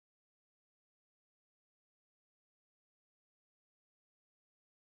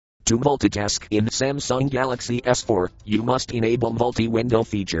To multitask in Samsung Galaxy S4, you must enable multi-window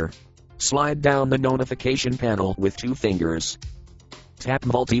feature. Slide down the notification panel with 2 fingers. Tap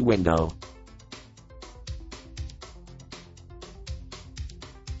multi-window.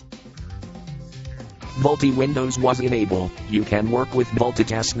 Multi-windows was enabled. You can work with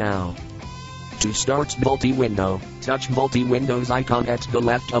multitask now. To start multi-window, touch multi-windows icon at the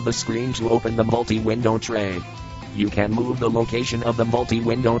left of the screen to open the multi-window tray. You can move the location of the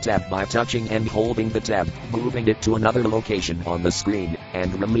multi-window tab by touching and holding the tab, moving it to another location on the screen,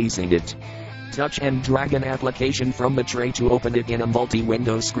 and releasing it. Touch and drag an application from the tray to open it in a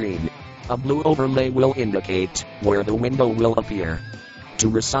multi-window screen. A blue overlay will indicate where the window will appear. To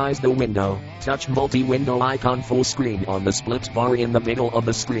resize the window, touch multi-window icon full screen on the split bar in the middle of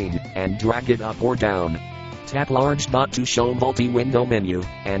the screen, and drag it up or down. Tap large dot to show multi-window menu,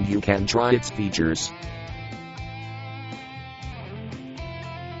 and you can try its features.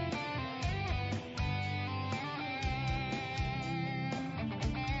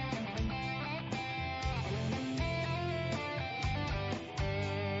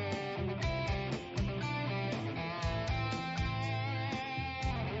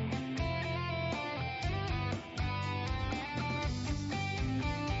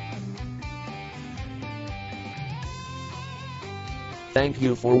 Thank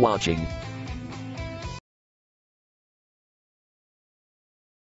you for watching.